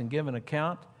Christ and give an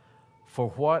account for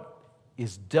what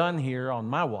is done here on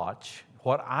my watch,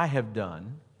 what I have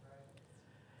done.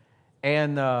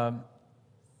 And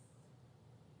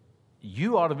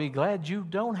you ought to be glad you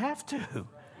don't have to.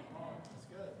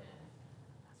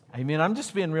 I mean, I'm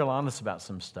just being real honest about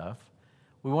some stuff.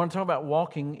 We want to talk about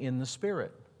walking in the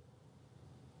Spirit.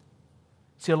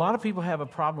 See, a lot of people have a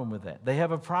problem with that. They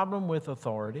have a problem with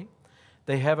authority.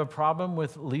 They have a problem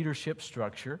with leadership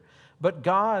structure. But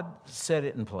God set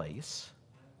it in place.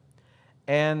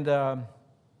 And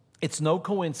it's no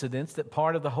coincidence that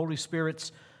part of the Holy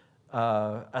Spirit's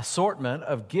assortment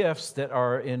of gifts that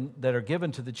are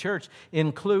given to the church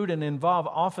include and involve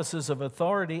offices of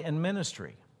authority and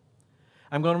ministry.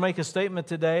 I'm going to make a statement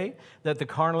today that the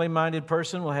carnally minded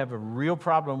person will have a real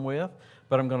problem with,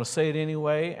 but I'm going to say it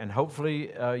anyway, and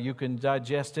hopefully you can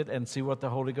digest it and see what the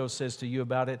Holy Ghost says to you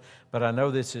about it, but I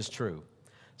know this is true.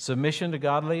 Submission to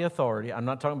godly authority. I'm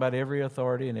not talking about every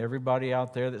authority and everybody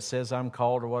out there that says I'm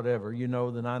called or whatever. You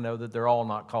know that I know that they're all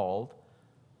not called.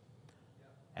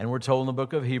 And we're told in the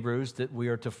book of Hebrews that we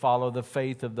are to follow the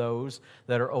faith of those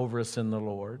that are over us in the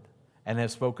Lord and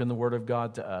have spoken the word of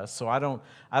God to us. So I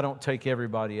don't take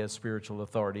everybody as spiritual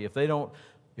authority. If they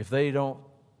don't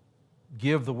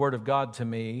give the word of God to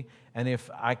me, and if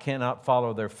I cannot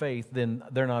follow their faith, then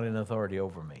they're not in authority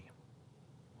over me.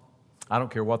 I don't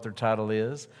care what their title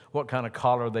is, what kind of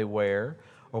collar they wear,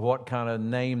 or what kind of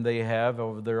name they have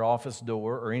over their office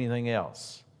door, or anything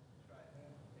else.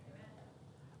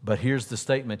 But here's the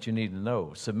statement you need to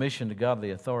know. Submission to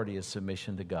godly authority is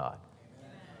submission to God.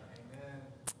 Amen.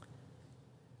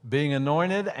 Being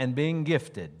anointed and being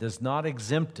gifted does not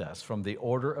exempt us from the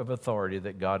order of authority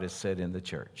that God has set in the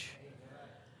church. Amen.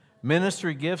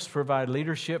 Ministry gifts provide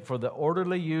leadership for the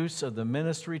orderly use of the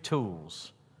ministry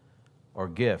tools or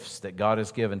gifts that God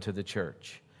has given to the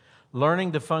church.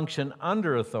 Learning to function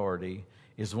under authority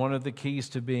is one of the keys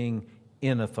to being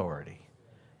in authority.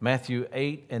 Matthew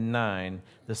 8 and 9,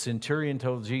 the centurion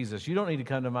told Jesus, you don't need to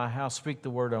come to my house, speak the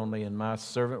word only, and my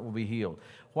servant will be healed.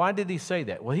 Why did he say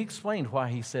that? Well, he explained why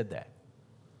he said that.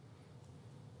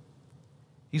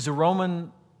 He's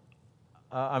a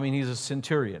he's a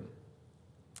centurion.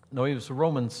 No, he was a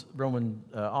Roman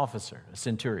officer, a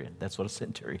centurion. That's what a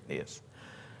centurion is.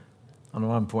 I don't know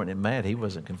why I'm pointing at Matt. He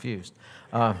wasn't confused.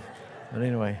 But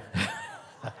anyway.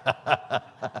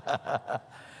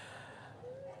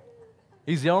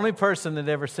 He's the only person that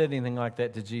ever said anything like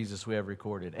that to Jesus we have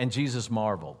recorded. And Jesus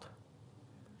marveled.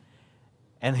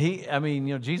 And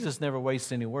Jesus never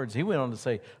wastes any words. He went on to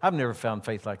say, I've never found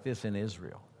faith like this in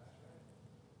Israel.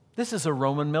 This is a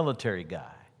Roman military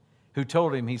guy who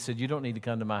told him, he said, you don't need to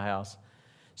come to my house.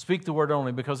 Speak the word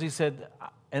only, because he said,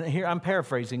 and here I'm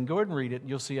paraphrasing, go ahead and read it, and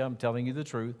you'll see I'm telling you the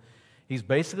truth. He's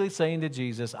basically saying to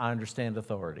Jesus, I understand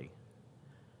authority.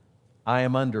 I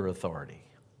am under authority.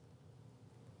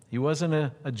 He wasn't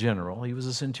a general, he was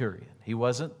a centurion. He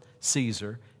wasn't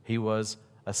Caesar, he was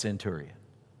a centurion.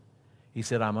 He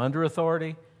said, I'm under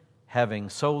authority, having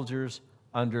soldiers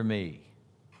under me.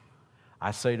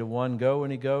 I say to one, go,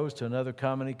 and he goes, to another,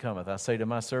 come, and he cometh. I say to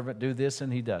my servant, do this,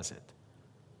 and he does it.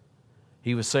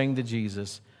 He was saying to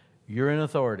Jesus, you're in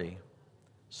authority.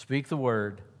 Speak the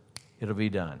word, it'll be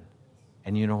done.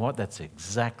 And you know what? That's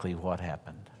exactly what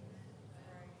happened.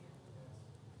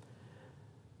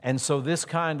 And so this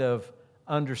kind of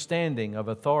understanding of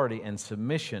authority and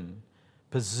submission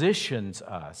positions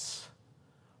us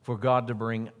for God to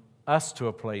bring us to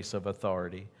a place of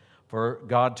authority, for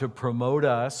God to promote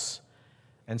us.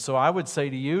 And so I would say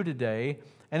to you today,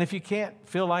 and if you can't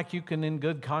feel like you can in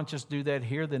good conscience do that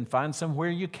here, then find somewhere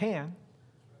you can.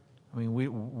 I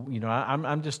mean,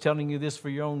 I'm just telling you this for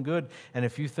your own good. And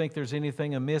if you think there's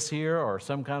anything amiss here or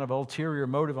some kind of ulterior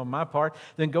motive on my part,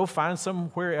 then go find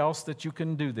somewhere else that you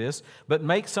can do this. But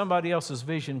make somebody else's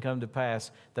vision come to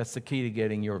pass. That's the key to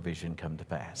getting your vision come to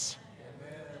pass.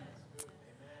 Amen.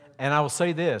 And I will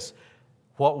say this,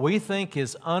 what we think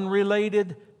is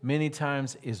unrelated many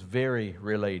times is very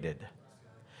related.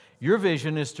 Your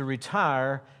vision is to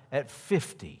retire at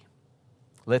 50.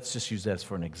 Let's just use that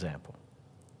for an example.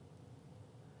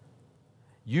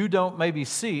 You don't maybe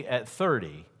see at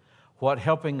 30 what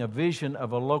helping a vision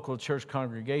of a local church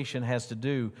congregation has to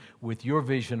do with your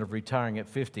vision of retiring at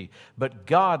 50. But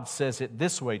God says it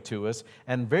this way to us,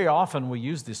 and very often we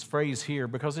use this phrase here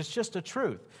because it's just a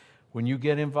truth. when you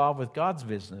get involved with God's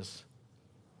business,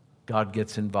 God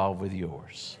gets involved with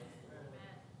yours.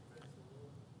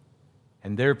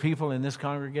 And there are people in this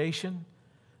congregation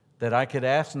that I could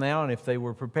ask now, and if they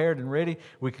were prepared and ready,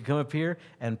 we could come up here,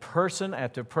 and person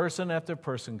after person after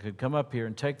person could come up here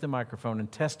and take the microphone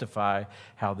and testify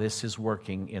how this is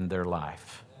working in their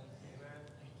life.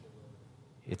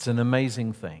 It's an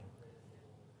amazing thing.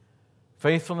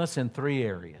 Faithfulness in 3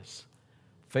 areas.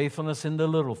 Faithfulness in the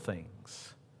little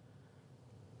things.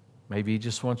 Maybe He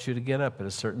just wants you to get up at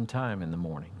a certain time in the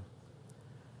morning.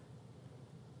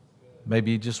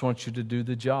 Maybe He just wants you to do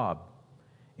the job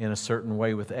in a certain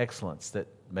way with excellence that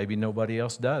maybe nobody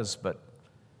else does, but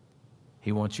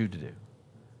He wants you to do.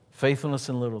 Faithfulness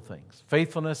in little things.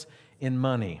 Faithfulness in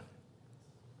money.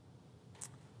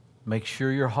 Make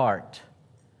sure your heart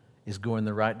is going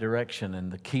the right direction,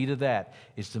 and the key to that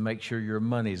is to make sure your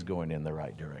money is going in the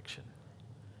right direction.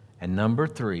 And number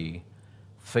 3,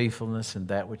 faithfulness in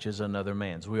that which is another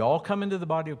man's. We all come into the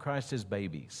body of Christ as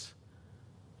babies.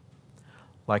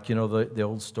 Like, you know, the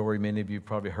old story, many of you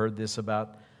probably heard this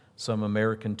about some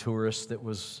American tourist that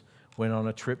went on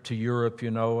a trip to Europe, you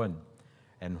know,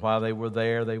 and while they were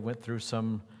there, they went through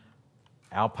some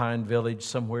alpine village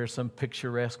somewhere, some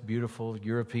picturesque, beautiful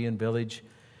European village,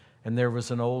 and there was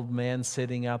an old man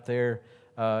sitting out there,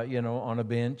 on a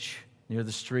bench near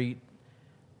the street.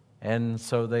 And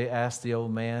so they asked the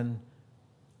old man,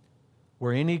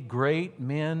 "Were any great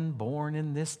men born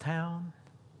in this town?"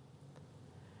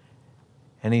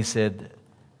 And he said,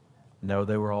 "No,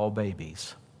 they were all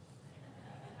babies."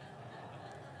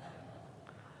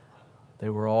 They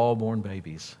were all born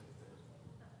babies.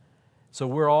 So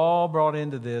we're all brought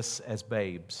into this as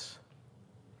babes.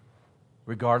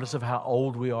 Regardless of how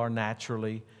old we are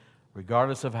naturally,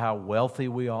 regardless of how wealthy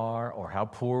we are or how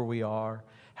poor we are,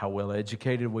 how well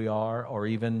educated we are, or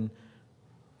even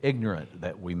ignorant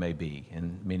that we may be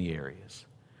in many areas.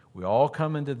 We all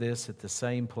come into this at the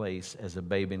same place as a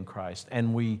babe in Christ,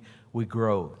 and we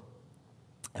grow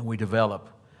and we develop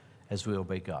as we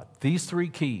obey God. These 3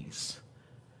 keys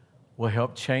will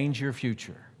help change your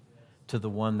future to the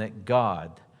one that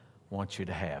God wants you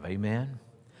to have. Amen?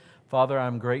 Father,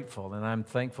 I'm grateful and I'm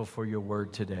thankful for your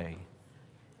word today.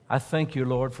 I thank you,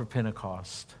 Lord, for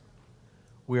Pentecost.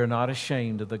 We are not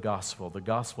ashamed of the gospel. The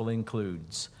gospel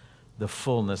includes the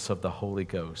fullness of the Holy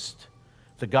Ghost.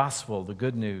 The gospel, the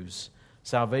good news,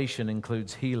 salvation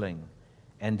includes healing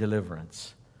and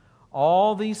deliverance.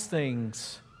 All these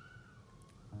things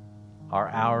are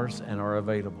ours and are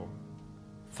available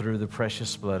through the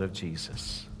precious blood of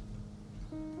Jesus.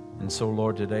 And so,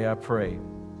 Lord, today I pray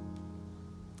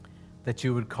that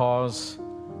you would cause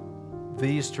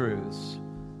these truths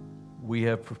we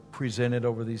have presented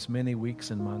over these many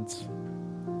weeks and months,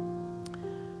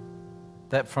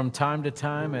 that from time to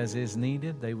time, as is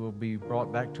needed, they will be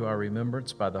brought back to our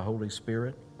remembrance by the Holy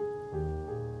Spirit,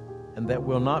 and that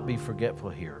we'll not be forgetful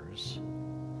hearers,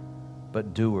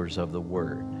 but doers of the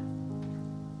word.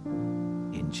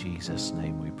 In Jesus'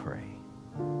 name we pray.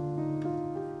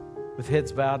 With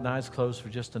heads bowed and eyes closed for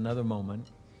just another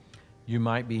moment, you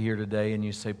might be here today and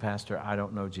you say, "Pastor, I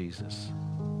don't know Jesus."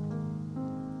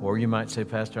 Or you might say,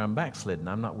 "Pastor, I'm backslidden.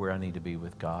 I'm not where I need to be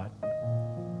with God.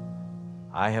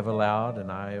 I have allowed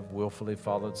and I have willfully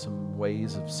followed some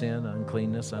ways of sin,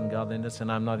 uncleanness, ungodliness,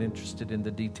 and I'm not interested in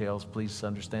the details. Please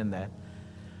understand that."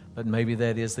 But maybe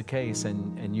that is the case,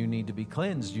 and you need to be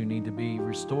cleansed. You need to be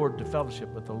restored to fellowship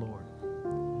with the Lord.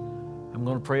 I'm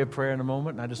going to pray a prayer in a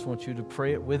moment, and I just want you to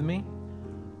pray it with me.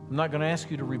 I'm not going to ask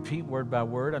you to repeat word by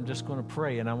word. I'm just going to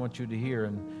pray, and I want you to hear.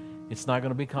 And it's not going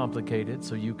to be complicated,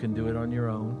 so you can do it on your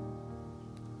own.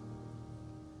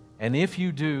 And if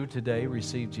you do today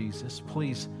receive Jesus,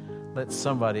 please let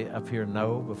somebody up here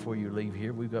know before you leave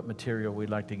here. We've got material we'd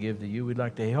like to give to you. We'd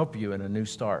like to help you in a new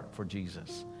start for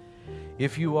Jesus.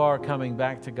 If you are coming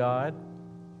back to God,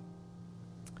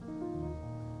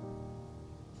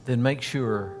 then make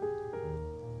sure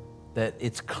that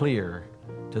it's clear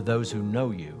to those who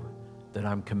know you that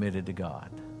I'm committed to God.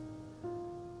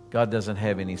 God doesn't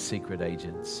have any secret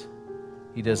agents.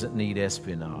 He doesn't need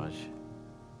espionage.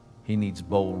 He needs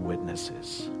bold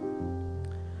witnesses.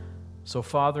 So,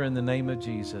 Father, in the name of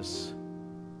Jesus,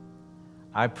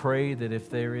 I pray that if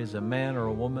there is a man or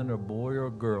a woman or boy or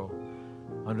girl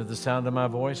under the sound of my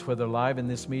voice, whether live in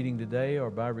this meeting today or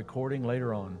by recording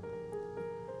later on,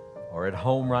 or at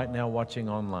home right now watching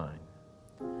online,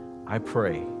 I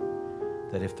pray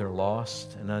that if they're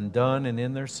lost and undone and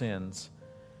in their sins,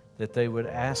 that they would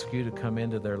ask you to come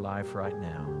into their life right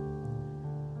now.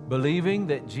 Believing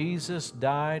that Jesus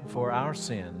died for our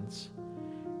sins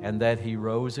and that he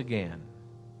rose again,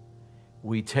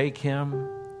 we take him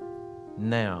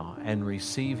now and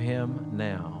receive Him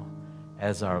now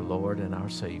as our Lord and our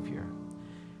Savior.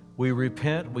 We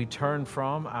repent, we turn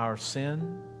from our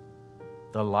sin,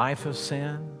 the life of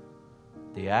sin,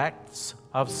 the acts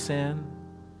of sin,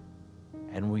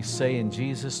 and we say in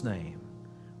Jesus' name,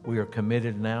 we are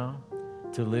committed now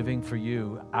to living for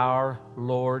you, our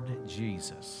Lord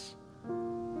Jesus,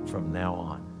 from now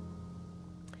on.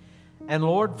 And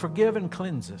Lord, forgive and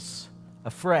cleanse us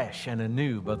afresh and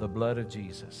anew by the blood of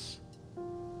Jesus.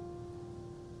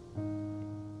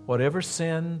 Whatever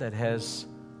sin that has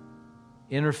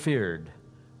interfered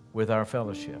with our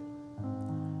fellowship,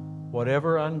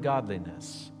 whatever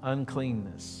ungodliness,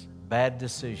 uncleanness, bad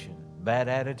decision, bad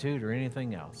attitude, or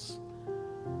anything else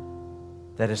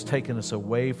that has taken us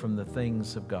away from the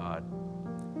things of God,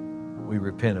 we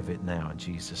repent of it now in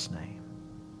Jesus' name.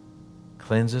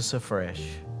 Cleanse us afresh,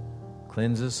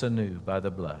 cleanse us anew by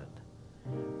the blood.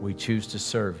 We choose to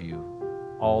serve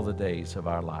you all the days of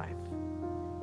our life.